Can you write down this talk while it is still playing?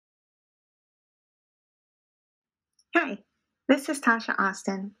Hi, this is Tasha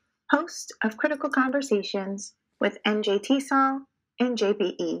Austin, host of Critical Conversations with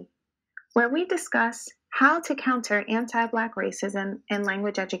NJTESOL-NJBE, where we discuss how to counter anti-Black racism in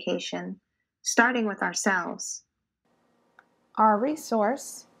language education, starting with ourselves. Our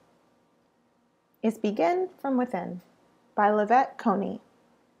resource is Begin From Within by Lavette, Coney.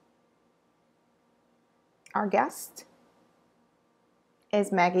 Our guest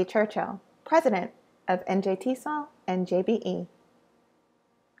is Maggie Churchill, President of NJTESOL-NJBE.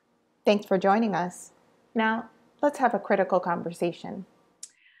 Thanks for joining us. Now, let's have a critical conversation.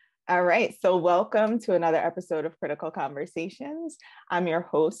 All right, so welcome to another episode of Critical Conversations. I'm your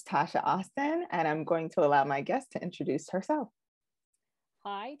host, Tasha Austin, and I'm going to allow my guest to introduce herself.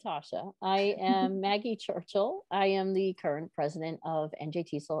 Hi, Tasha. I am Maggie Churchill. I am the current president of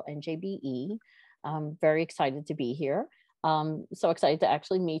NJTESOL-NJBE. I'm very excited to be here. So excited to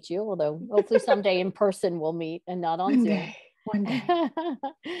actually meet you, although hopefully someday in person we'll meet and not on Zoom. One day.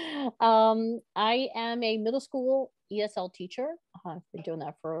 I am a middle school ESL teacher. I've been doing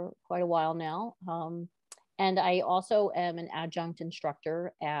that for quite a while now. And I also am an adjunct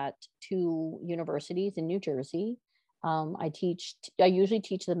instructor at 2 universities in New Jersey. I usually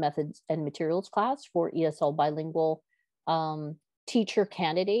teach the methods and materials class for ESL bilingual teacher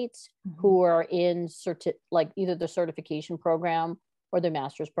candidates who are in either the certification program or the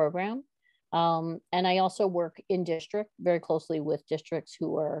master's program. And I also work in district very closely with districts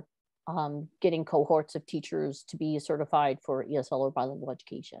who are getting cohorts of teachers to be certified for ESL or bilingual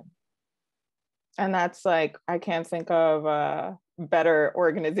education. And that's I can't think of a better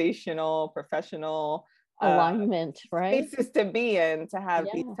organizational, professional alignment, right? Spaces to be in to have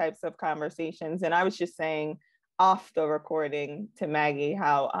these types of conversations. And I was just saying off the recording to Maggie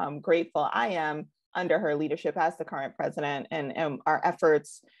how grateful I am under her leadership as the current president and our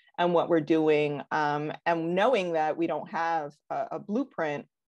efforts and what we're doing, and knowing that we don't have a blueprint,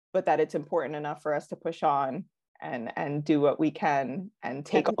 but that it's important enough for us to push on and do what we can and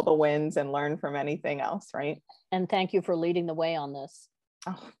take all the wins and learn from anything else, right? And thank you for leading the way on this.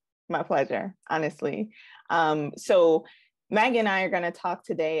 Oh, my pleasure, honestly. So Maggie and I are going to talk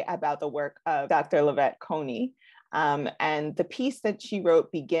today about the work of Dr. Lavette Coney, and the piece that she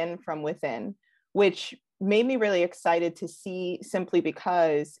wrote, Begin From Within, which made me really excited to see, simply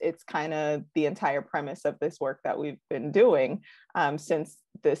because it's kind of the entire premise of this work that we've been doing since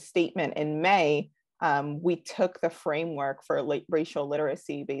the statement in May. We took the framework for racial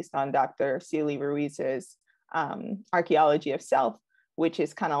literacy based on Dr. Celie Ruiz's Archaeology of Self, which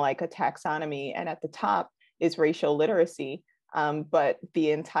is kind of like a taxonomy. And at the top is racial literacy. But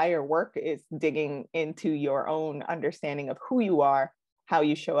the entire work is digging into your own understanding of who you are, how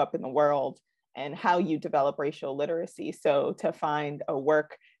you show up in the world, and how you develop racial literacy. So to find a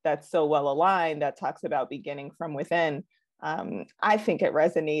work that's so well aligned, that talks about beginning from within, I think it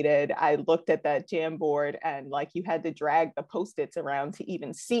resonated. I looked at that Jamboard and you had to drag the Post-its around to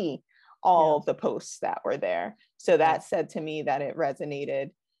even see all the posts that were there. So that said to me that it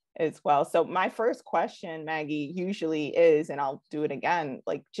resonated as well. So my first question, Maggie, usually is, and I'll do it again,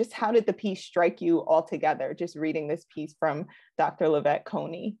 just how did the piece strike you altogether, just reading this piece from Dr. Lavette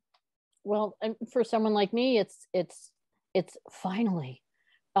Coney? Well, for someone like me, it's finally.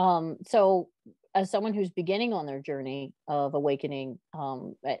 So as someone who's beginning on their journey of awakening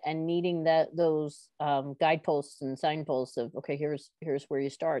and needing those guideposts and signposts of, okay, here's where you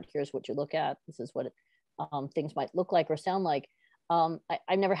start, here's what you look at, this is what things might look like or sound like. I've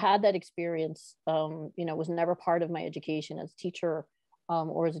never had that experience. Was never part of my education as a teacher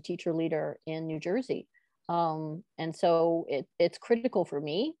or as a teacher leader in New Jersey. And so it's critical for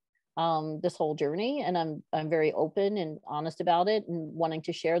me, this whole journey, and I'm very open and honest about it and wanting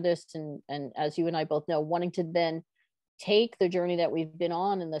to share this, and as you and I both know, wanting to then take the journey that we've been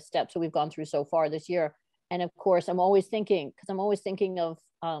on and the steps that we've gone through so far this year. And of course, I'm always thinking of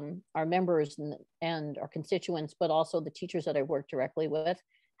our members and our constituents, but also the teachers that I work directly with.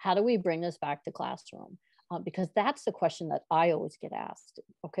 How do we bring this back to classroom? Because that's the question that I always get asked.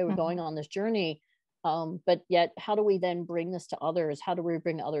 Okay, we're going on this journey, but yet how do we then bring this to others? How do we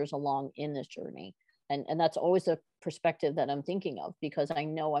bring others along in this journey? And that's always a perspective that I'm thinking of, because I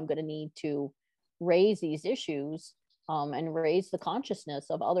know I'm going to need to raise these issues and raise the consciousness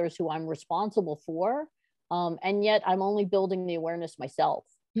of others who I'm responsible for. And yet I'm only building the awareness myself.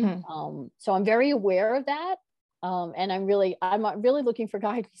 So I'm very aware of that. And I'm really looking for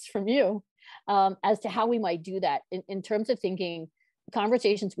guidance from you as to how we might do that in terms of thinking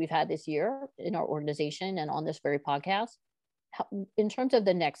conversations we've had this year in our organization and on this very podcast. In terms of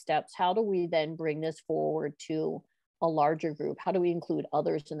the next steps, how do we then bring this forward to a larger group? How do we include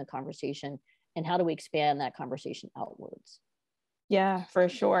others in the conversation? and how do we expand that conversation outwards? Yeah, for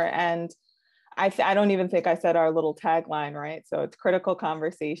sure. And I don't even think I said our little tagline, right? So it's critical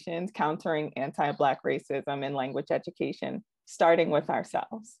conversations, countering anti-Black racism in language education, starting with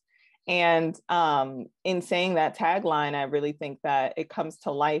ourselves. And in saying that tagline, I really think that it comes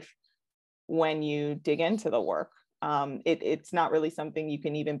to life when you dig into the work. It's not really something you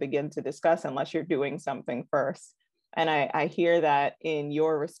can even begin to discuss unless you're doing something first. And I hear that in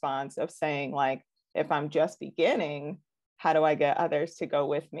your response of saying, like, if I'm just beginning, how do I get others to go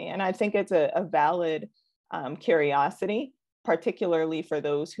with me? And I think it's a valid curiosity, particularly for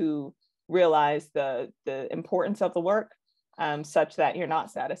those who realize the importance of the work, such that you're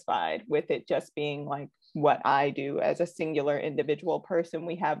not satisfied with it just being like what I do as a singular individual person.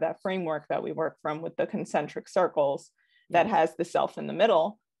 We have that framework that we work from with the concentric circles that has the self in the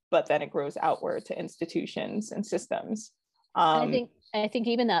middle, but then it grows outward to institutions and systems. I think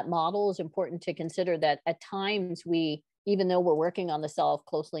even that model is important to consider, that at times we, even though we're working on the self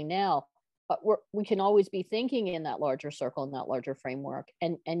closely now, we can always be thinking in that larger circle, in that larger framework,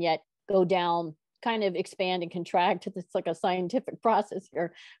 and yet go down, kind of expand and contract. It's like a scientific process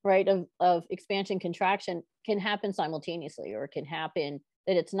here, right? Of expansion, contraction can happen simultaneously, or it can happen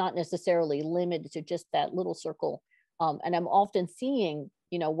that it's not necessarily limited to just that little circle. And I'm often seeing,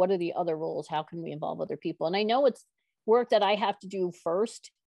 what are the other roles? How can we involve other people? And I know it's work that I have to do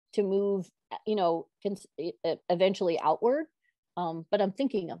first to move, eventually outward. But I'm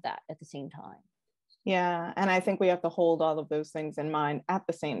thinking of that at the same time. Yeah, and I think we have to hold all of those things in mind at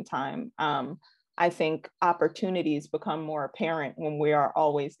the same time. I think opportunities become more apparent when we are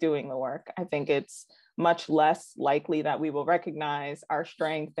always doing the work. I think it's much less likely that we will recognize our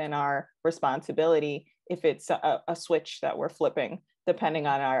strength and our responsibility if it's a switch that we're flipping, depending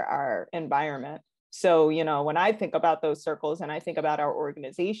on our environment. So, when I think about those circles and I think about our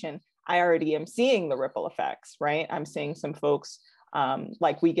organization, I already am seeing the ripple effects, right? I'm seeing some folks,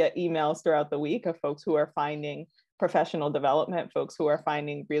 like we get emails throughout the week of folks who are finding professional development, folks who are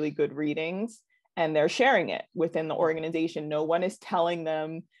finding really good readings, and they're sharing it within the organization. No one is telling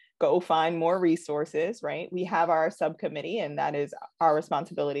them, go find more resources, right? We have our subcommittee, and that is our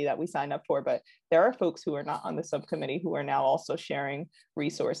responsibility that we signed up for. But there are folks who are not on the subcommittee who are now also sharing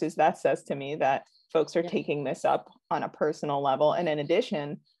resources. That says to me that folks are taking this up on a personal level. And in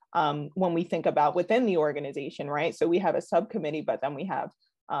addition, when we think about within the organization, right? So we have a subcommittee, but then we have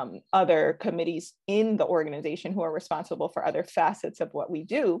other committees in the organization who are responsible for other facets of what we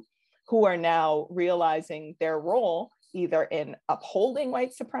do, who are now realizing their role either in upholding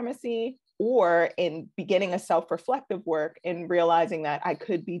white supremacy or in beginning a self-reflective work in realizing that I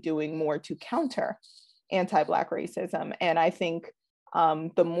could be doing more to counter anti-Black racism. And I think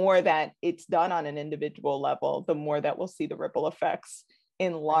the more that it's done on an individual level, the more that we'll see the ripple effects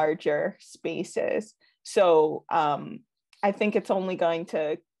in larger spaces. So I think it's only going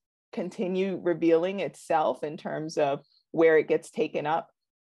to continue revealing itself in terms of where it gets taken up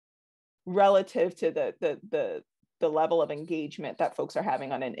relative to the level of engagement that folks are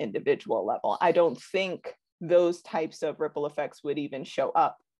having on an individual level. I don't think those types of ripple effects would even show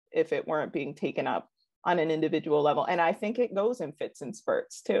up if it weren't being taken up on an individual level. And I think it goes in fits and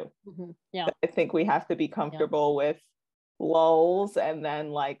spurts too. Mm-hmm. Yeah. I think we have to be comfortable with lulls and then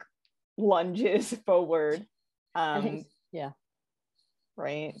like lunges forward.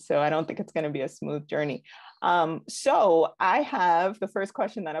 Right. So I don't think it's going to be a smooth journey. So I have the first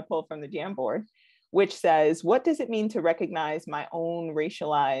question that I pulled from the Jamboard, which says, what does it mean to recognize my own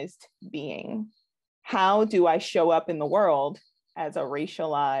racialized being? How do I show up in the world as a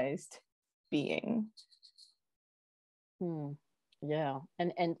racialized being? Yeah.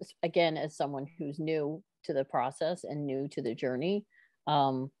 And again, as someone who's new to the process and new to the journey,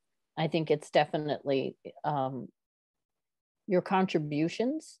 I think it's definitely your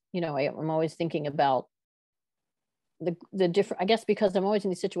contributions. I'm always thinking about the different, I guess, because I'm always in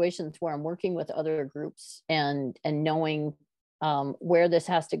these situations where I'm working with other groups and knowing where this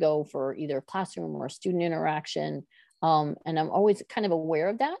has to go for either classroom or student interaction. And I'm always kind of aware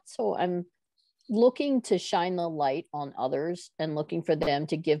of that. So I'm looking to shine the light on others and looking for them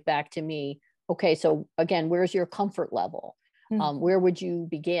to give back to me. Okay, so again, where's your comfort level? Where would you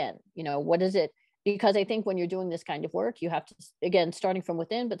begin? What is it? Because I think when you're doing this kind of work, you have to, again, starting from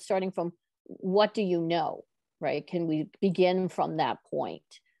within, but starting from what do you know, right? Can we begin from that point?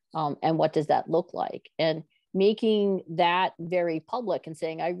 And what does that look like? And making that very public and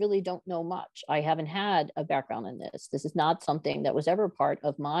saying, I really don't know much. I haven't had a background in this. This is not something that was ever part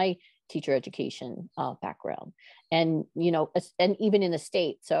of my teacher education background. And, and even in the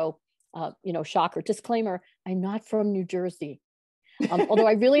state. So, shocker, disclaimer, I'm not from New Jersey. Although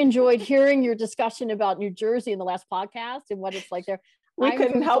I really enjoyed hearing your discussion about New Jersey in the last podcast and what it's like there. We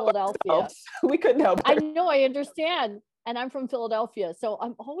couldn't help Philadelphia. Ourselves. We couldn't help I know, I understand. And I'm from Philadelphia. So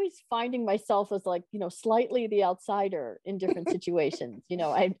I'm always finding myself as like, slightly the outsider in different situations,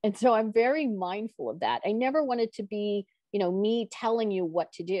 and so I'm very mindful of that. I never want it to be, me telling you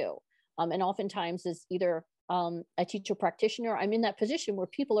what to do. And oftentimes as either a teacher practitioner, I'm in that position where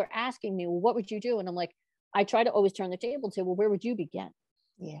people are asking me, well, what would you do? And I'm like, I try to always turn the table to, well, where would you begin?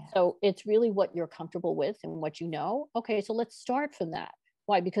 Yeah. So it's really what you're comfortable with and what you know. Okay, so let's start from that.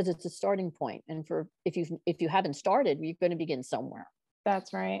 Why? Because it's a starting point. And if you haven't started, you're going to begin somewhere.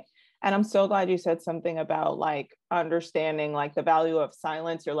 That's right. And I'm so glad you said something about like understanding like the value of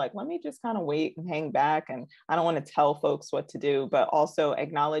silence. You're like, let me just kind of wait and hang back. And I don't want to tell folks what to do, but also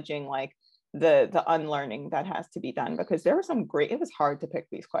acknowledging like the unlearning that has to be done, because there were some great, it was hard to pick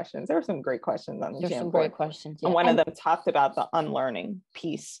these questions. There were some great questions on the There's Jam some board. great questions. Yeah. And one of them talked about the unlearning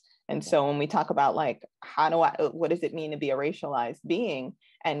piece. And so when we talk about like, what does it mean to be a racialized being?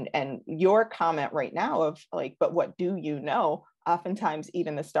 And your comment right now of like, but what do you know? Oftentimes,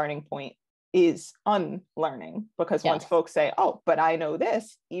 even the starting point is unlearning, because once folks say, oh, but I know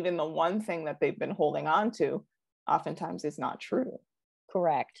this, even the one thing that they've been holding on to oftentimes is not true.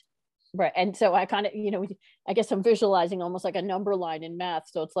 Correct. Right. And so I kind of, I guess I'm visualizing almost like a number line in math.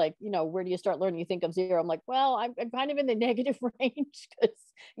 So it's like, where do you start learning? You think of 0. I'm like, well, I'm kind of in the negative range, because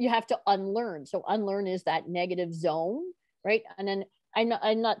you have to unlearn. So unlearn is that negative zone, right? And then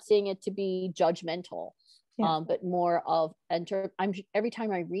I'm not saying it to be judgmental, but more of, every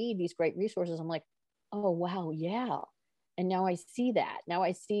time I read these great resources, I'm like, oh, wow. Yeah. And now I see that. Now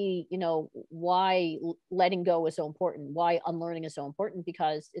I see, why letting go is so important, why unlearning is so important,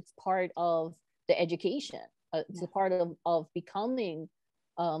 because it's part of the education. It's a part of becoming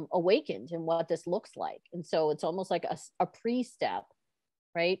awakened and what this looks like. And so it's almost like a pre-step,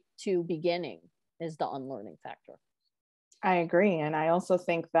 right, to beginning is the unlearning factor. I agree. And I also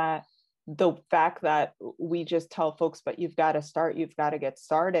think that the fact that we just tell folks, but you've got to start, you've got to get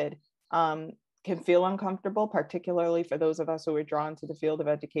started, can feel uncomfortable, particularly for those of us who are drawn to the field of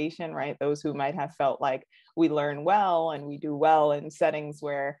education, right? Those who might have felt like we learn well and we do well in settings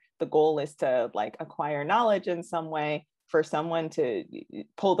where the goal is to like acquire knowledge in some way. For someone to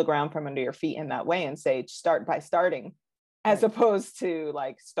pull the ground from under your feet in that way and say, start by starting, as opposed to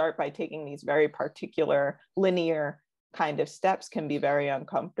like start by taking these very particular linear kind of steps, can be very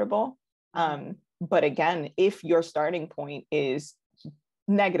uncomfortable. But again, if your starting point is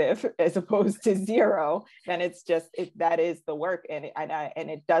negative as opposed to 0, then it's just that is the work, and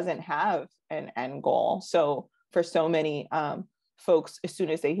it doesn't have an end goal. So for so many folks, as soon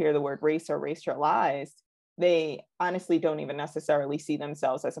as they hear the word race or racialized, they honestly don't even necessarily see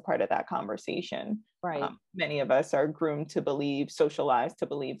themselves as a part of that conversation. Right. Many of us are groomed to believe, socialized to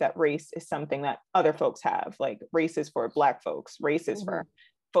believe that race is something that other folks have, like race is for Black folks, race is for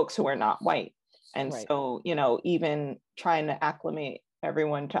folks who are not white. And so, even trying to acclimate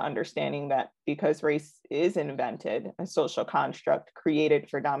everyone to understanding that because race is invented, a social construct created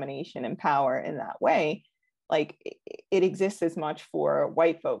for domination and power in that way, like it exists as much for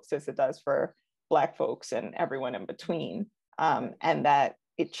white folks as it does for Black folks and everyone in between. And that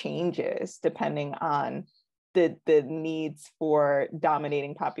it changes depending on the needs for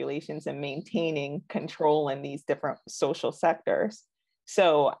dominating populations and maintaining control in these different social sectors.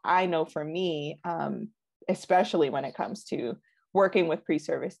 So I know for me, especially when it comes to working with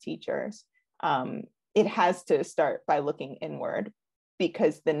pre-service teachers, it has to start by looking inward,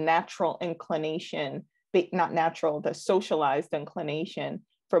 because the natural inclination, the socialized inclination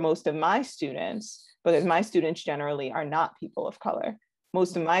for most of my students, because my students generally are not people of color.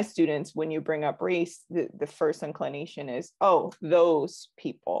 Most of my students, when you bring up race, the first inclination is, oh, those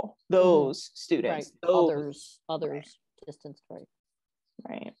people, those students, those others, distanced,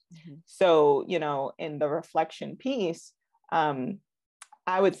 right. So, in the reflection piece,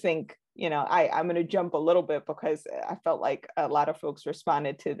 I would think, I'm going to jump a little bit, because I felt like a lot of folks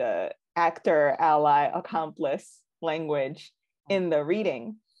responded to the actor, ally, accomplice language in the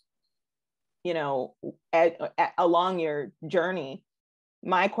reading. Along your journey,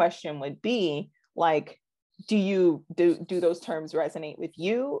 my question would be like, do those terms resonate with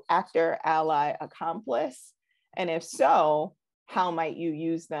you, actor, ally, accomplice? And if so, how might you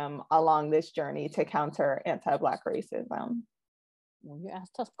use them along this journey to counter anti-Black racism? Well, you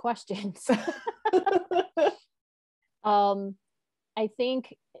ask tough questions. I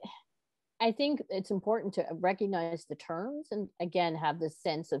think it's important to recognize the terms and again have this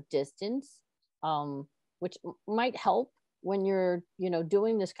sense of distance, which might help when you're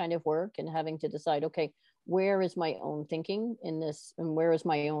doing this kind of work and having to decide, okay, where is my own thinking in this, and where is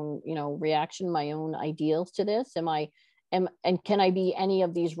my own, you know, reaction, my own ideals to this? And can I be any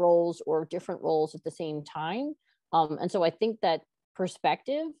of these roles or different roles at the same time? And so I think that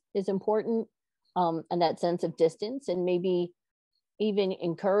perspective is important, and that sense of distance, and maybe even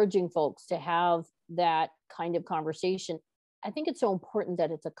encouraging folks to have that kind of conversation. I think it's so important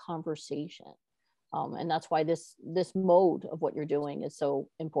that it's a conversation. And that's why this mode of what you're doing is so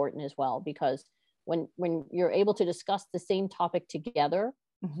important as well, because when you're able to discuss the same topic together,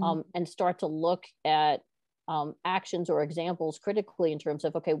 and start to look at actions or examples critically in terms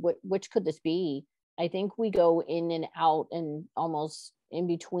of, okay, which could this be? I think we go in and out and almost in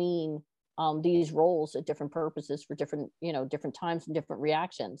between these roles at different purposes for different, you know, different times and different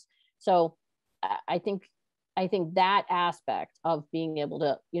reactions. So I think that aspect of being able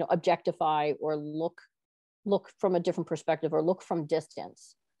to, you know, objectify or look from a different perspective or look from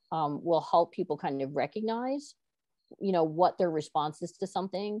distance will help people kind of recognize, you know, what their response is to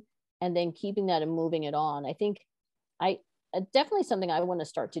something, and then keeping that and moving it on. I think definitely something I want to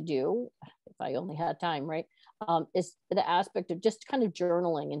start to do, if I only had time, right, is the aspect of just kind of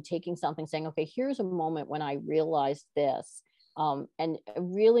journaling and taking something, saying, okay, here's a moment when I realized this, and I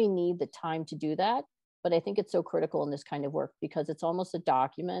really need the time to do that. But I think it's so critical in this kind of work because it's almost a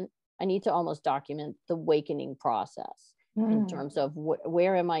document. I need to almost document the awakening process in terms of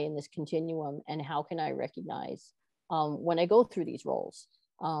where am I in this continuum, and how can I recognize when I go through these roles,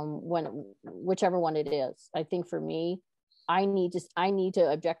 whichever one it is. I think for me, I need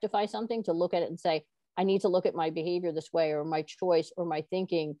to objectify something, to look at it and say, I need to look at my behavior this way, or my choice, or my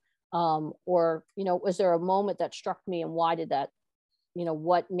thinking, or, you know, was there a moment that struck me, and why did that, you know,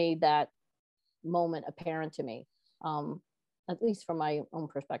 what made that moment apparent to me? At least from my own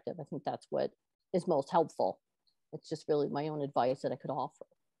perspective, I think that's what is most helpful. It's just really my own advice that I could offer.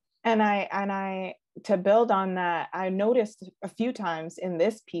 And I to build on that, I noticed a few times in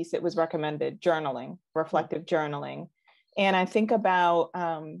this piece it was recommended journaling, reflective journaling. And I think about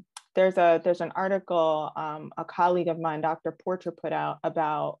there's an article a colleague of mine, Dr. Porcher, put out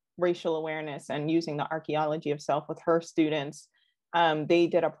about racial awareness and using the archaeology of self with her students. They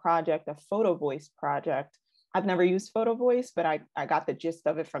did a project, a photo voice project. I've never used photo voice, but I got the gist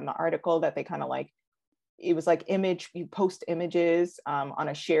of it from the article, that they kind of like, it was like you post images on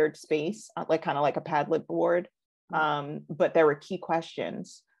a shared space, like kind of like a Padlet board. But there were key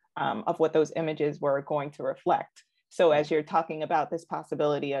questions of what those images were going to reflect. So as you're talking about this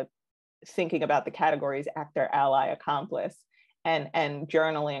possibility of thinking about the categories actor, ally, accomplice, and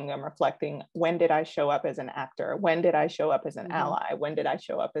journaling and reflecting, when did I show up as an actor? When did I show up as an ally? When did I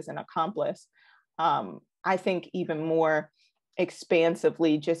show up as an accomplice? I think even more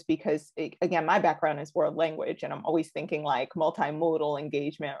expansively, just because, again, my background is world language, and I'm always thinking like multimodal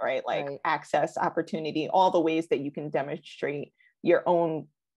engagement, right? Like access, opportunity, all the ways that you can demonstrate your own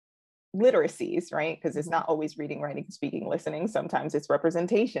literacies, right? Because it's not always reading, writing, speaking, listening. Sometimes it's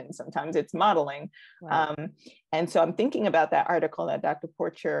representation, sometimes it's modeling. And so I'm thinking about that article that Dr.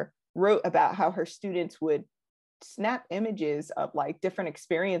 Porcher wrote about how her students would snap images of like different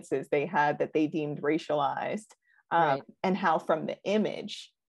experiences they had that they deemed racialized, and how from the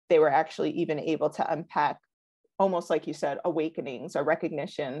image they were actually even able to unpack, almost like you said, awakenings or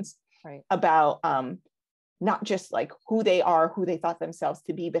recognitions about not just like who they are, who they thought themselves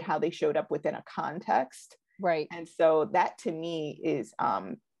to be, but how they showed up within a context. And so that to me is,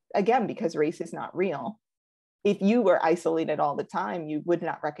 again, because race is not real. If you were isolated all the time, you would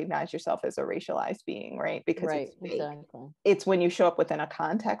not recognize yourself as a racialized being, right? Because it's fake. It's when you show up within a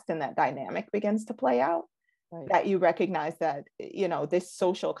context and that dynamic begins to play out, that you recognize that, you know, this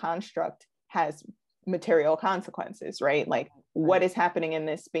social construct has material consequences, right? Like what is happening in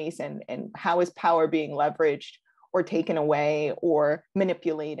this space, and how is power being leveraged or taken away or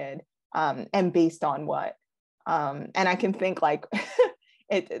manipulated, and based on what? And I can think like,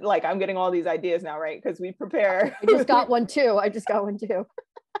 like I'm getting all these ideas now, right? Because we prepare. I just got one too.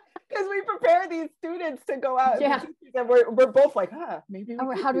 Because we prepare these students to go out, and we're both like, maybe.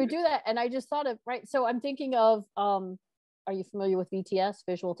 How do we do that? And I just thought of, so I'm thinking of, are you familiar with VTS,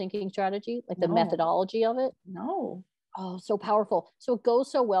 visual thinking strategy, like the methodology of it? No. Oh, so powerful. So it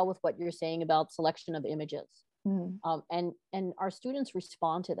goes so well with what you're saying about selection of images. And our students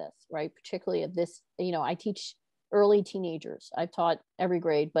respond to this, right? Particularly of this, you know, I teach early teenagers. I've taught every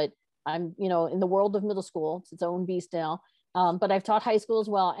grade, but I'm, you know, in the world of middle school, it's its own beast now. But I've taught high school as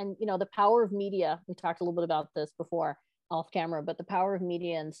well. And, you know, the power of media, we talked a little bit about this before off camera, but the power of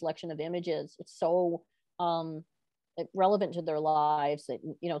media and selection of images, it's so relevant to their lives that,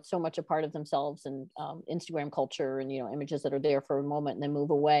 you know, it's so much a part of themselves, and Instagram culture, and, you know, images that are there for a moment and then move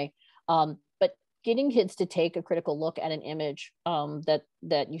away. But getting kids to take a critical look at an image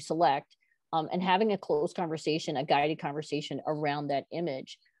that you select, and having a close conversation, a guided conversation around that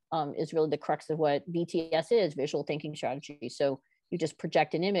image, is really the crux of what VTS is, visual thinking strategy. So you just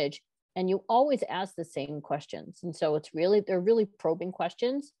project an image and you always ask the same questions. And so they're really probing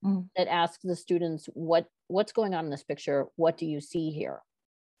questions that ask the students, what's going on in this picture? What do you see here?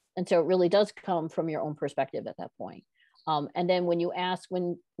 And so it really does come from your own perspective at that point. And then when you ask,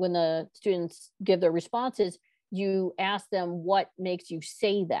 when the students give their responses, you ask them what makes you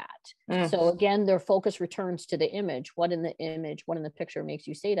say that. So again, their focus returns to the image. What in the image, what in the picture makes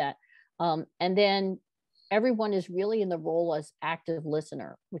you say that? And then everyone is really in the role as active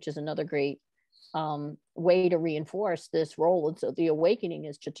listener, which is another great way to reinforce this role. And so the awakening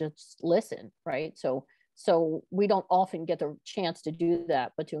is to just listen, right? So we don't often get the chance to do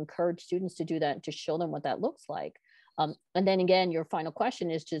that, but to encourage students to do that and to show them what that looks like. And then again, your final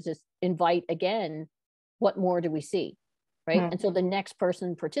question is to just invite again, what more do we see, right? And so the next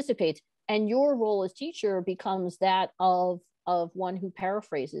person participates, and your role as teacher becomes that of one who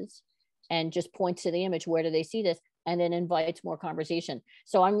paraphrases and just points to the image. Where do they see this? And then invites more conversation.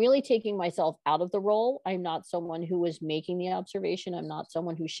 So I'm really taking myself out of the role. I'm not someone who is making the observation. I'm not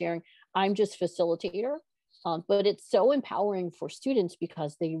someone who's sharing. I'm just facilitator. But it's so empowering for students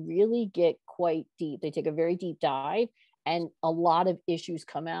because they really get quite deep. They take a very deep dive, and a lot of issues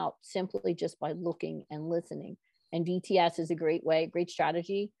come out simply just by looking and listening. And VTS is a great way, great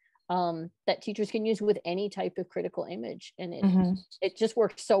strategy that teachers can use with any type of critical image. And it just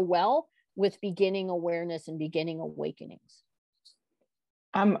works so well with beginning awareness and beginning awakenings.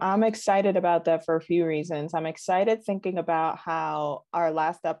 I'm excited about that for a few reasons. I'm excited thinking about how our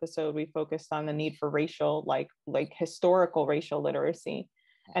last episode, we focused on the need for racial, like historical racial literacy.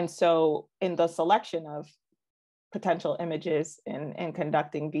 And so in the selection of potential images in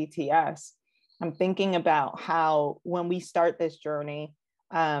conducting VTS, I'm thinking about how when we start this journey,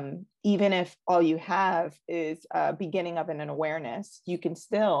 even if all you have is a beginning of an awareness, you can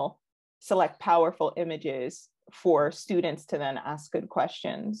still select powerful images for students to then ask good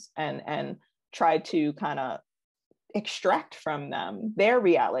questions and try to kind of extract from them their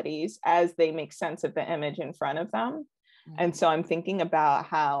realities as they make sense of the image in front of them. And so I'm thinking about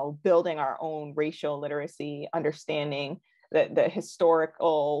how building our own racial literacy, understanding that the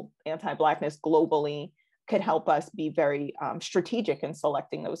historical anti-Blackness globally could help us be very strategic in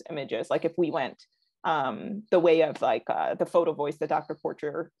selecting those images. Like if we went the way of like the photo voice, the Dr.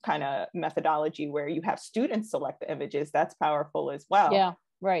 Porcher kind of methodology where you have students select the images, that's powerful as well. Yeah,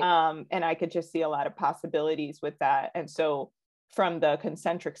 right. And I could just see a lot of possibilities with that. And so from the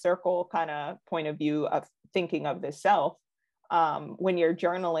concentric circle kind of point of view of thinking of the self, when you're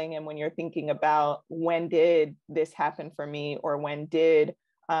journaling and when you're thinking about when did this happen for me, or when did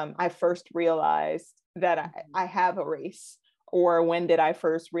I first realize that I have a race, or when did I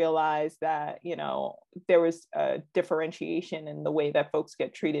first realize that, you know, there was a differentiation in the way that folks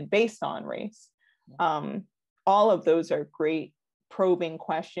get treated based on race. All of those are great probing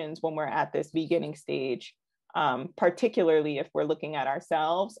questions when we're at this beginning stage, particularly if we're looking at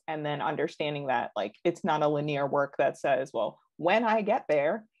ourselves and then understanding that like it's not a linear work that says, well, when I get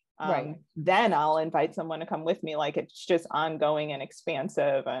there, then I'll invite someone to come with me. Like it's just ongoing and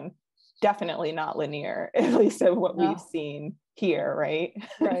expansive and definitely not linear, at least of what we've seen here, right?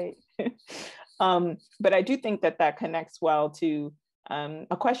 Right. But I do think that that connects well to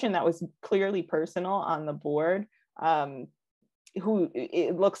a question that was clearly personal on the board, who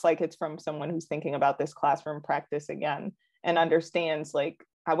it looks like it's from someone who's thinking about this classroom practice again and understands, like,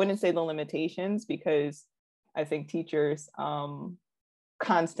 I wouldn't say the limitations, because I think teachers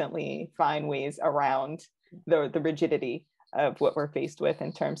constantly find ways around the rigidity of what we're faced with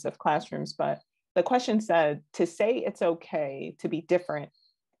in terms of classrooms. But the question said, to say it's okay to be different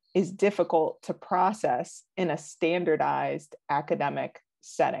is difficult to process in a standardized academic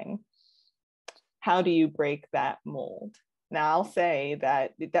setting. How do you break that mold? Now, I'll say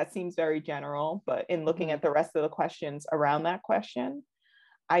that that seems very general, but in looking at the rest of the questions around that question,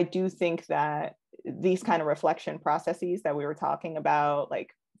 I do think that these kind of reflection processes that we were talking about,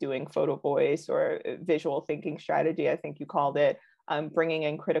 like doing photo voice or visual thinking strategy, I think you called it, bringing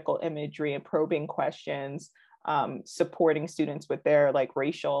in critical imagery and probing questions, supporting students with their like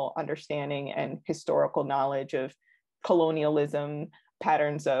racial understanding and historical knowledge of colonialism,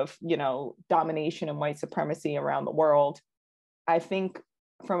 patterns of, you know, domination and white supremacy around the world. I think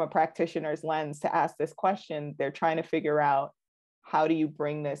from a practitioner's lens to ask this question, they're trying to figure out, how do you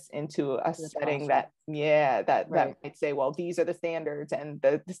bring this into a setting that might say, well, these are the standards and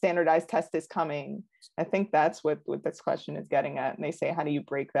the standardized test is coming. I think that's what this question is getting at. And they say, how do you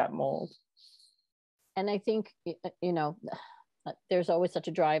break that mold? And I think, there's always such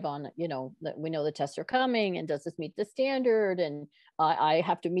a drive on, that we know the tests are coming and does this meet the standard? And I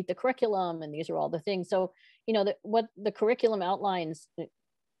have to meet the curriculum, and these are all the things. So, what the curriculum outlines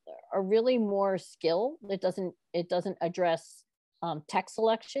are really more skill. It doesn't address text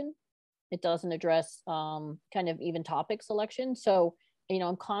selection. It doesn't address kind of even topic selection. So,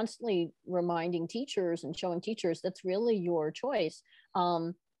 I'm constantly reminding teachers and showing teachers that's really your choice.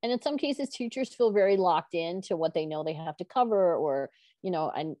 And in some cases, teachers feel very locked into what they know they have to cover, or,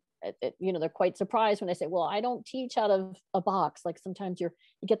 they're quite surprised when I say, well, I don't teach out of a box. Like sometimes you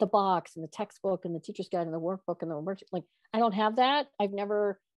get the box and the textbook and the teacher's guide and the workbook and the worksheet. Like, I don't have that. I've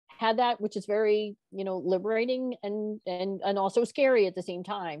never had that, which is very, liberating and also scary at the same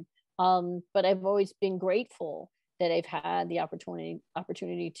time. But I've always been grateful that I've had the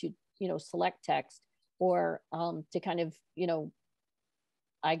opportunity to, select text, or to kind of,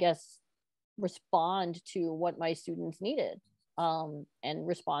 I guess, respond to what my students needed, and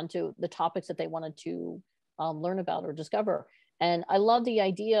respond to the topics that they wanted to learn about or discover. And I love the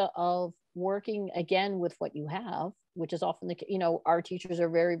idea of working again with what you have, which is often our teachers are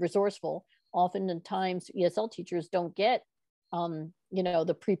very resourceful. Oftentimes ESL teachers don't get,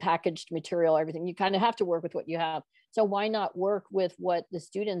 the prepackaged material, everything. You kind of have to work with what you have. So why not work with what the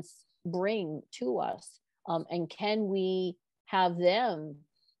students bring to us? And can we have them,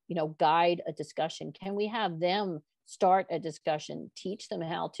 guide a discussion? Can we have them start a discussion, teach them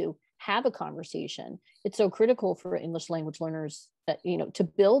how to have a conversation? It's so critical for English language learners that, to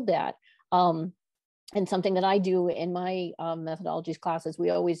build that. And something that I do in my methodologies classes, we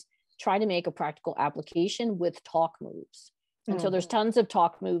always try to make a practical application with talk moves. And so there's tons of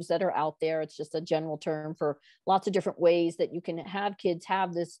talk moves that are out there. It's just a general term for lots of different ways that you can have kids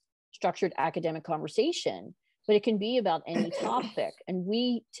have this structured academic conversation, but it can be about any topic. And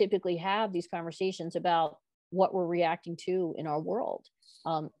we typically have these conversations about what we're reacting to in our world,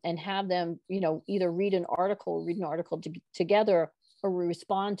 and have them, either read an article together, or we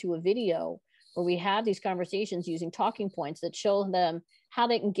respond to a video, or we have these conversations using talking points that show them how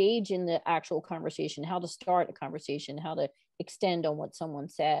to engage in the actual conversation, how to start a conversation, how to extend on what someone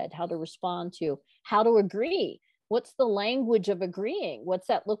said, how to respond to, how to agree. What's the language of agreeing? What's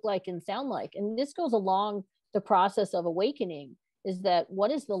that look like and sound like? And this goes along the process of awakening, is that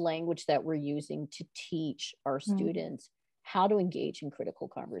what is the language that we're using to teach our students how to engage in critical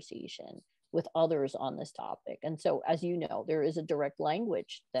conversation with others on this topic? And so, as you know, there is a direct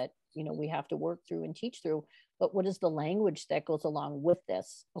language that, we have to work through and teach through, but what is the language that goes along with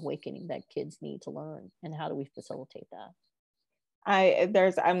this awakening that kids need to learn, and how do we facilitate that?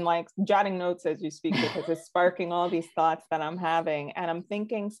 I'm like jotting notes as you speak, because it's sparking all these thoughts that I'm having. And I'm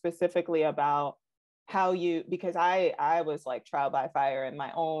thinking specifically about how because I was like trial by fire in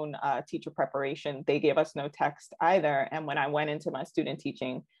my own teacher preparation. They gave us no text either. And when I went into my student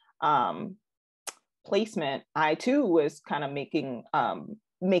teaching placement, I too was kind of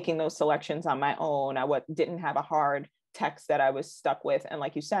making those selections on my own. I didn't have a hard text that I was stuck with. And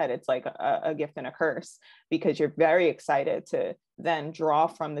like you said, it's like a gift and a curse, because you're very excited to then draw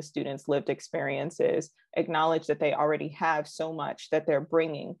from the students' lived experiences, acknowledge that they already have so much that they're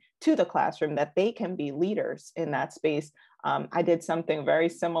bringing to the classroom, that they can be leaders in that space. I did something very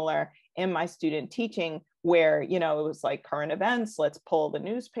similar in my student teaching where, it was like current events, let's pull the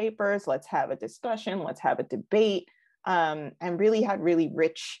newspapers, let's have a discussion, let's have a debate, and really had really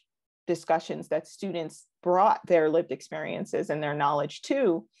rich discussions that students brought their lived experiences and their knowledge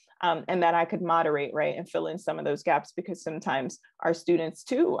to, and that I could moderate, right, and fill in some of those gaps, because sometimes our students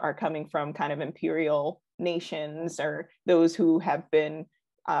too are coming from kind of imperial nations, or those who have been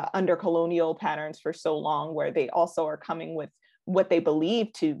under colonial patterns for so long, where they also are coming with what they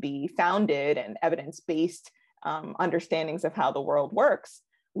believe to be founded and evidence-based understandings of how the world works.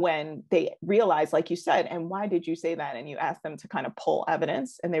 When they realize, like you said, and why did you say that? And you ask them to kind of pull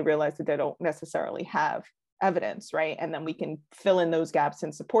evidence, and they realize that they don't necessarily have evidence, right? And then we can fill in those gaps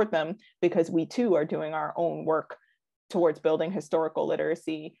and support them, because we too are doing our own work towards building historical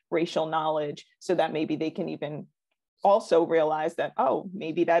literacy, racial knowledge, so that maybe they can even also realize that, oh,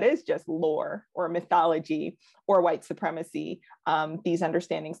 maybe that is just lore or mythology or white supremacy, these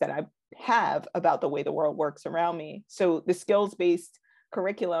understandings that I have about the way the world works around me. So the skills-based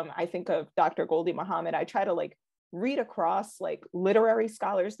curriculum, I think of Dr. Gholdy Muhammad. I try to read across literary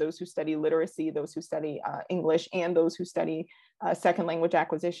scholars, those who study literacy, those who study English, and those who study second language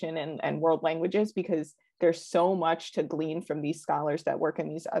acquisition and world languages, because there's so much to glean from these scholars that work in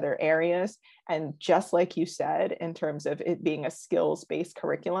these other areas. And just like you said, in terms of it being a skills-based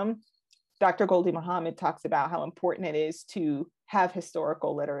curriculum, Dr. Gholdy Muhammad talks about how important it is to have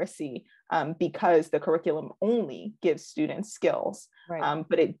historical literacy because the curriculum only gives students skills, Right.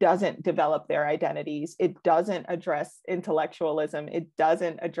 but it doesn't develop their identities. It doesn't address intellectualism. It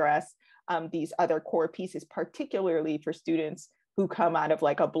doesn't address these other core pieces, particularly for students who come out of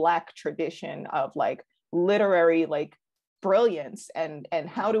like a Black tradition of like literary like brilliance. And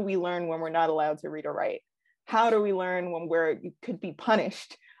how do we learn when we're not allowed to read or write? How do we learn when you could be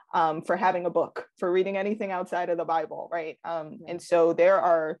punished for having a book, for reading anything outside of the Bible, right? And so there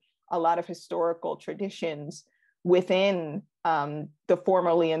are a lot of historical traditions within the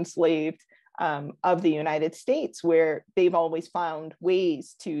formerly enslaved of the United States, where they've always found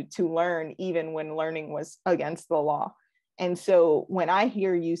ways to learn, even when learning was against the law. And so when I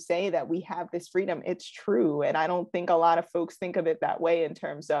hear you say that we have this freedom, it's true. And I don't think a lot of folks think of it that way, in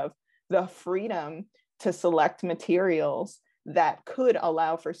terms of the freedom to select materials that could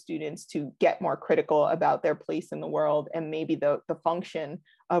allow for students to get more critical about their place in the world, and maybe the function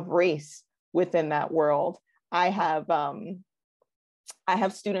of race within that world. I have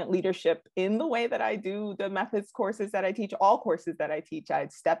student leadership in the way that I do the methods courses that I teach. All courses that I teach,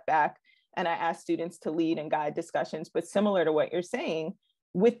 I'd step back and I ask students to lead and guide discussions, but similar to what you're saying,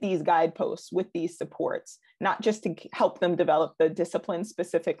 with these guideposts, with these supports, not just to help them develop the discipline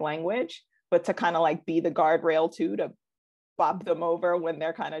specific language, but to kind of like be the guardrail too, to bop them over when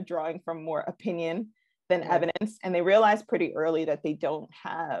they're kind of drawing from more opinion than evidence. And they realize pretty early that they don't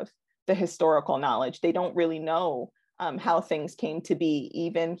have the historical knowledge. They don't really know how things came to be,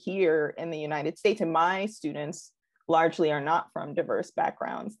 even here in the United States. And my students largely are not from diverse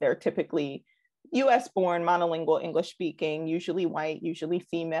backgrounds. They're typically US born, monolingual, English speaking, usually white, usually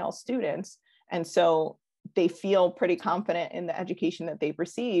female students. And so they feel pretty confident in the education that they've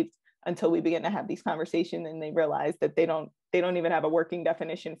received, until we begin to have these conversations and they realize that they don't even have a working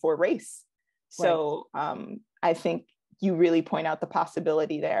definition for race. So I think you really point out the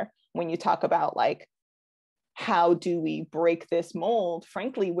possibility there when you talk about like, how do we break this mold?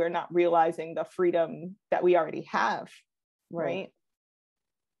 Frankly, we're not realizing the freedom that we already have, right?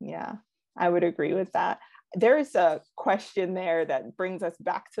 Yeah, I would agree with that. There's a question there that brings us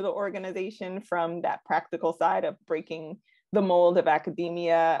back to the organization from that practical side of breaking the mold of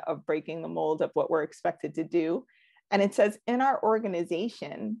academia, of breaking the mold of what we're expected to do. And it says, in our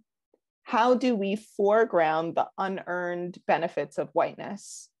organization, how do we foreground the unearned benefits of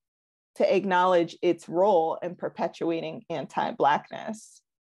whiteness to acknowledge its role in perpetuating anti-Blackness?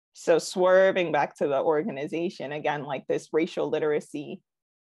 So swerving back to the organization, again, like this racial literacy,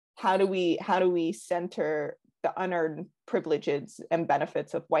 how do we center the unearned privileges and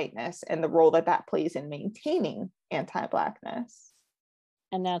benefits of whiteness and the role that that plays in maintaining anti-Blackness?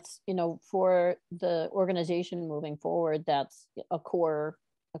 And that's, for the organization moving forward, that's a core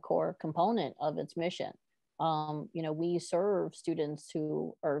component of its mission. We serve students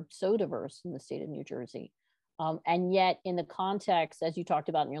who are so diverse in the state of New Jersey. And yet in the context, as you talked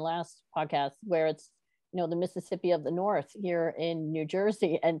about in your last podcast, where it's, the Mississippi of the North here in New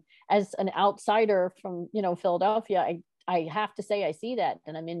Jersey. And as an outsider from, Philadelphia, I have to say I see that.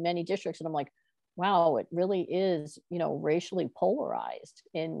 And I'm in many districts and I'm like, wow, it really is, racially polarized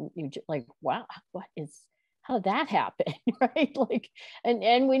in like, wow, how did that happen? Right? Like,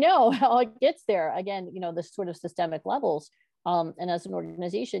 and we know how it gets there. Again, the sort of systemic levels. And as an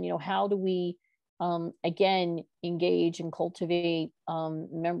organization, how do we, again, engage and cultivate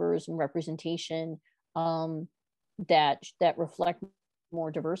members and representation that reflect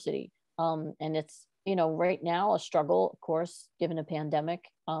more diversity. And it's, right now a struggle, of course, given a pandemic.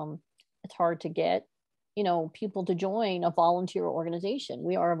 It's hard to get, people to join a volunteer organization.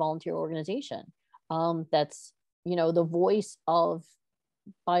 We are a volunteer organization that's, the voice of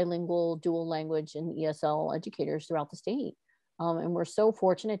bilingual, dual language, and ESL educators throughout the state. And we're so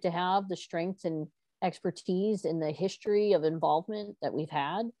fortunate to have the strength and expertise in the history of involvement that we've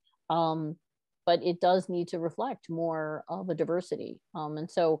had. But it does need to reflect more of a diversity. And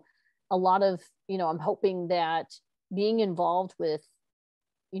so a lot of, I'm hoping that being involved with,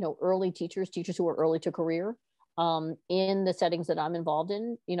 early teachers who are early to career in the settings that I'm involved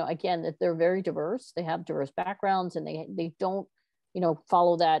in, again, that they're very diverse. They have diverse backgrounds and they don't,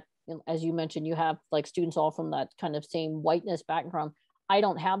 follow that. As you mentioned, you have like students all from that kind of same whiteness background. I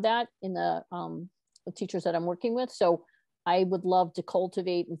don't have that in the teachers that I'm working with. So I would love to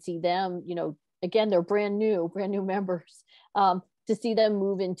cultivate and see them, again, they're brand new members, to see them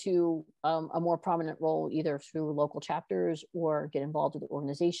move into a more prominent role, either through local chapters or get involved with the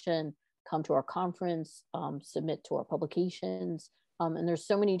organization, come to our conference, submit to our publications. And there's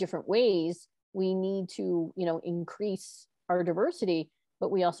so many different ways we need to, increase our diversity,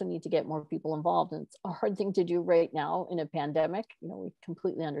 but we also need to get more people involved. And it's a hard thing to do right now in a pandemic, we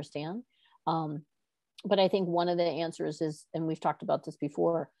completely understand. But I think one of the answers is, and we've talked about this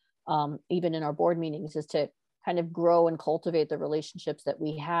before, even in our board meetings, is to kind of grow and cultivate the relationships that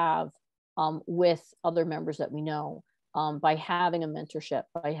we have with other members that we know, by having a mentorship,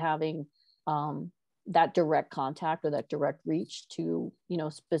 by having that direct contact or that direct reach to,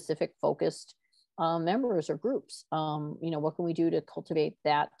 specific focused members or groups. What can we do to cultivate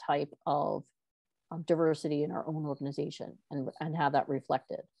that type of diversity in our own organization and have that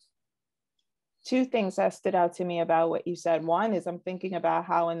reflected? Two things that stood out to me about what you said. One is I'm thinking about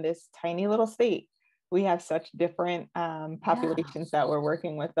how in this tiny little state, we have such different populations that we're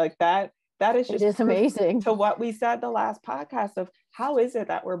working with. Like that is just, it is amazing to what we said the last podcast of how is it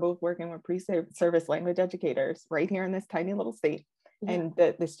that we're both working with pre-service language educators right here in this tiny little state. Yeah. And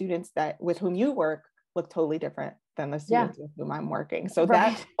the students with whom you work look totally different than the students with whom I'm working. So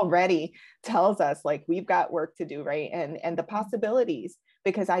that already tells us like we've got work to do, right? And the possibilities,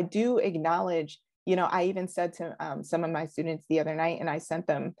 because I do acknowledge, I even said to some of my students the other night, and I sent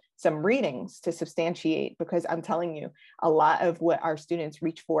them some readings to substantiate, because I'm telling you, a lot of what our students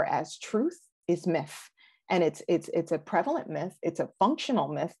reach for as truth is myth. And it's a prevalent myth. It's a functional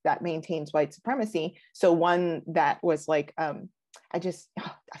myth that maintains white supremacy. So one that was like, I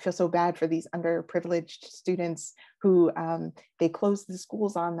feel so bad for these underprivileged students who they close the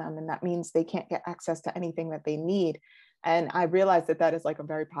schools on them, and that means they can't get access to anything that they need. And I realized that is like a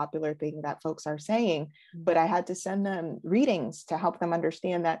very popular thing that folks are saying, but I had to send them readings to help them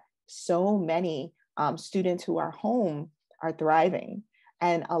understand that so many students who are home are thriving.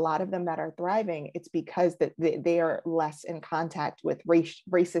 And a lot of them that are thriving, it's because that they are less in contact with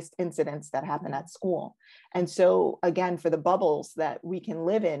racist incidents that happen at school. And so again, for the bubbles that we can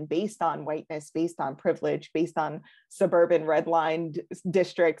live in based on whiteness, based on privilege, based on suburban redlined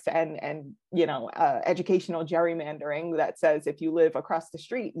districts and educational gerrymandering that says if you live across the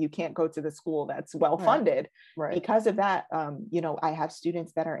street, you can't go to the school that's well funded. Right. Because of that, I have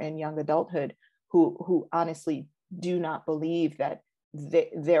students that are in young adulthood who honestly do not believe that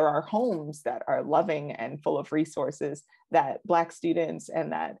there are homes that are loving and full of resources that Black students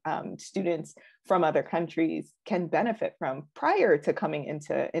and that students from other countries can benefit from prior to coming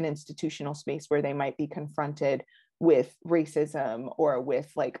into an institutional space where they might be confronted with racism or with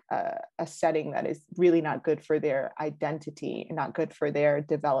like a setting that is really not good for their identity and not good for their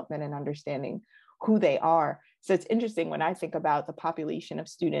development and understanding who they are. So it's interesting when I think about the population of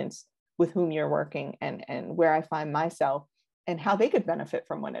students with whom you're working and where I find myself, and how they could benefit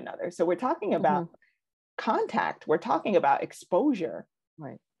from one another. So we're talking about contact, we're talking about exposure,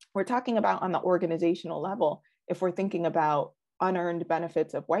 right? We're talking about on the organizational level, if we're thinking about unearned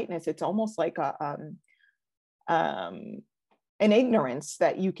benefits of whiteness, it's almost like an ignorance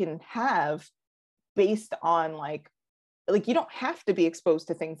that you can have based on like you don't have to be exposed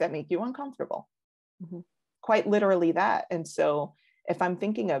to things that make you uncomfortable. Quite literally that. And so if I'm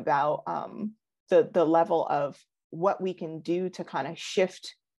thinking about the level of what we can do to kind of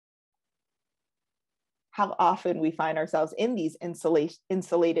shift how often we find ourselves in these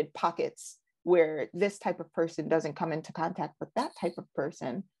insulated pockets where this type of person doesn't come into contact with that type of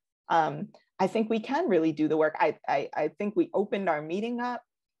person. I think we can really do the work. I think we opened our meeting up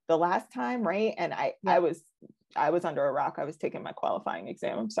the last time, right? And I was under a rock. I was taking my qualifying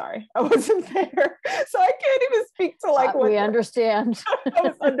exam. I'm sorry. I wasn't there. So I can't even speak to like what we understand. I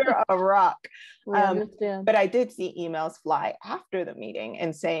was under a rock. We understand. But I did see emails fly after the meeting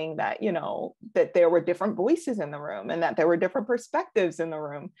and saying that, that there were different voices in the room and that there were different perspectives in the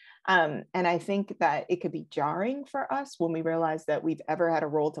room. And I think that it could be jarring for us when we realize that we've ever had a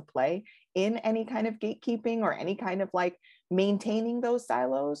role to play in any kind of gatekeeping or any kind of like maintaining those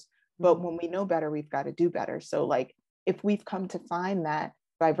silos. But when we know better, we've got to do better. So like, if we've come to find that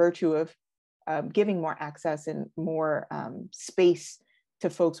by virtue of giving more access and more space to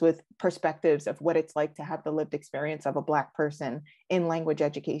folks with perspectives of what it's like to have the lived experience of a Black person in language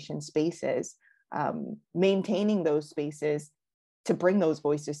education spaces, maintaining those spaces to bring those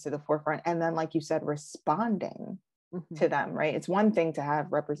voices to the forefront. And then, like you said, responding to them, right? It's one thing to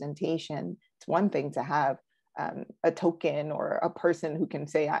have representation. It's one thing to have a token or a person who can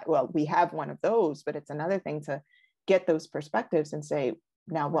say, well, we have one of those, but it's another thing to get those perspectives and say,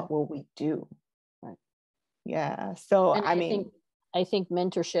 now what will we do? Right. Yeah. So, and I think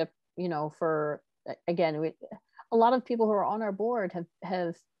mentorship, for, again, a lot of people who are on our board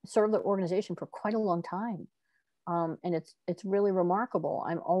have served the organization for quite a long time. And it's really remarkable.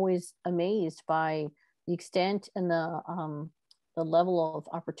 I'm always amazed by the extent and the level of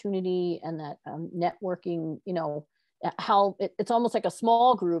opportunity and that networking, how it's almost like a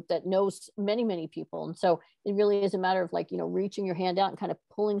small group that knows many, many people. And so it really is a matter of like, reaching your hand out and kind of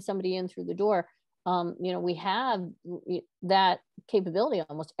pulling somebody in through the door. We have that capability.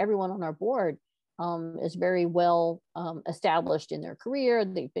 Almost everyone on our board is very well established in their career.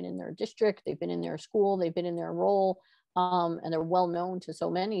 They've been in their district, they've been in their school, they've been in their role, and they're well known to so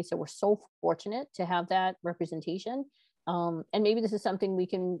many. So we're so fortunate to have that representation. And maybe this is something we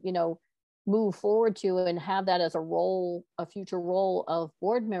can, move forward to and have that as a role, a future role of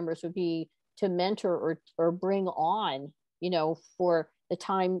board members would be to mentor or bring on, for the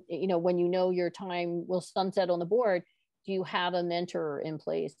time, when your time will sunset on the board, do you have a mentor in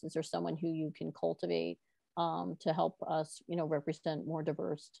place? Is there someone who you can cultivate to help us, represent more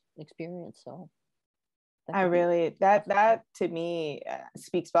diverse experience? So that to me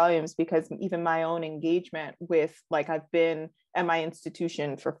speaks volumes, because even my own engagement with, like, I've been at my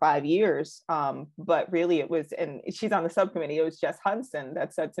institution for 5 years, but really it was, and she's on the subcommittee, it was Jess Hudson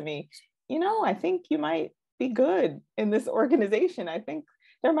that said to me, I think you might be good in this organization. I think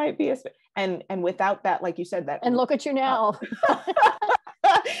there might be and without that, like you said, that, and look at you now. And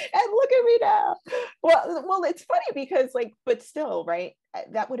look at me now. Well, it's funny because, like, but still, right,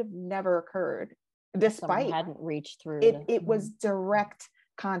 that would have never occurred. Despite someone hadn't reached through it was direct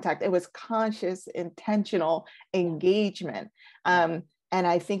contact. It was conscious, intentional engagement. And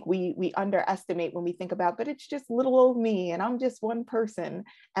I think we underestimate when we think about, but it's just little old me and I'm just one person,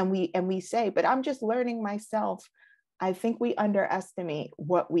 and we say, but I'm just learning myself. I think we underestimate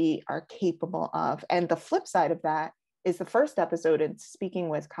what we are capable of. And the flip side of that is the first episode in speaking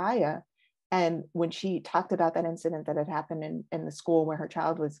with Kaya, and when she talked about that incident that had happened in the school where her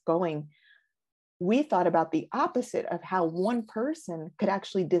child was going, we thought about the opposite of how one person could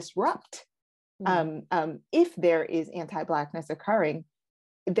actually disrupt if there is anti-Blackness occurring.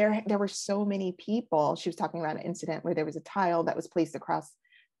 There were so many people. She was talking about an incident where there was a tile that was placed across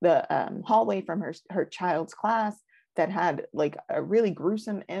the hallway from her child's class that had like a really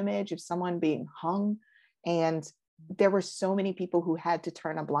gruesome image of someone being hung. And there were so many people who had to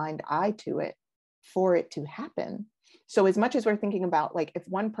turn a blind eye to it for it to happen. So as much as we're thinking about, like, if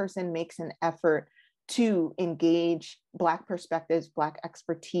one person makes an effort to engage Black perspectives, Black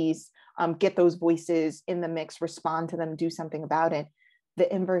expertise, get those voices in the mix, respond to them, do something about it,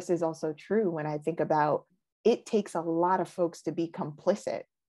 the inverse is also true. When I think about, it takes a lot of folks to be complicit,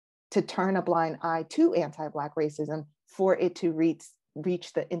 to turn a blind eye to anti-Black racism for it to reach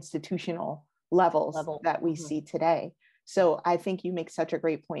the institutional levels that we see today. So I think you make such a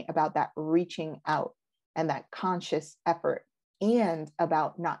great point about that reaching out and that conscious effort, and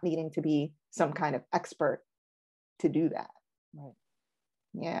about not needing to be some kind of expert to do that. Right.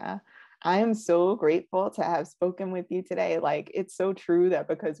 Yeah. I am so grateful to have spoken with you today. Like, it's so true that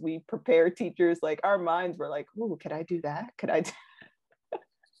because we prepare teachers, like, our minds were like, oh, could I do that? Could I do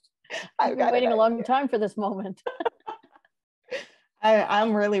I've been waiting a long time for this moment.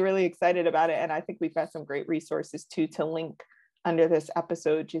 I'm really, really excited about it. And I think we've got some great resources too to link under this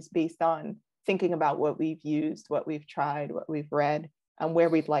episode, just based on thinking about what we've used, what we've tried, what we've read, and where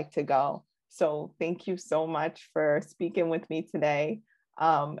we'd like to go. So thank you so much for speaking with me today.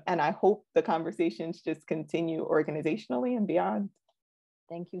 And I hope the conversations just continue organizationally and beyond.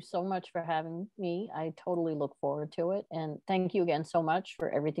 Thank you so much for having me. I totally look forward to it. And thank you again so much for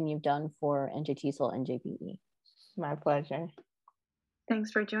everything you've done for NJTESOL-NJBE. My pleasure.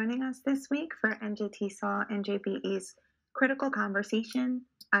 Thanks for joining us this week for NJTESOL-NJBE's Critical Conversation.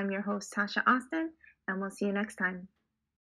 I'm your host, Tasha Austin, and we'll see you next time.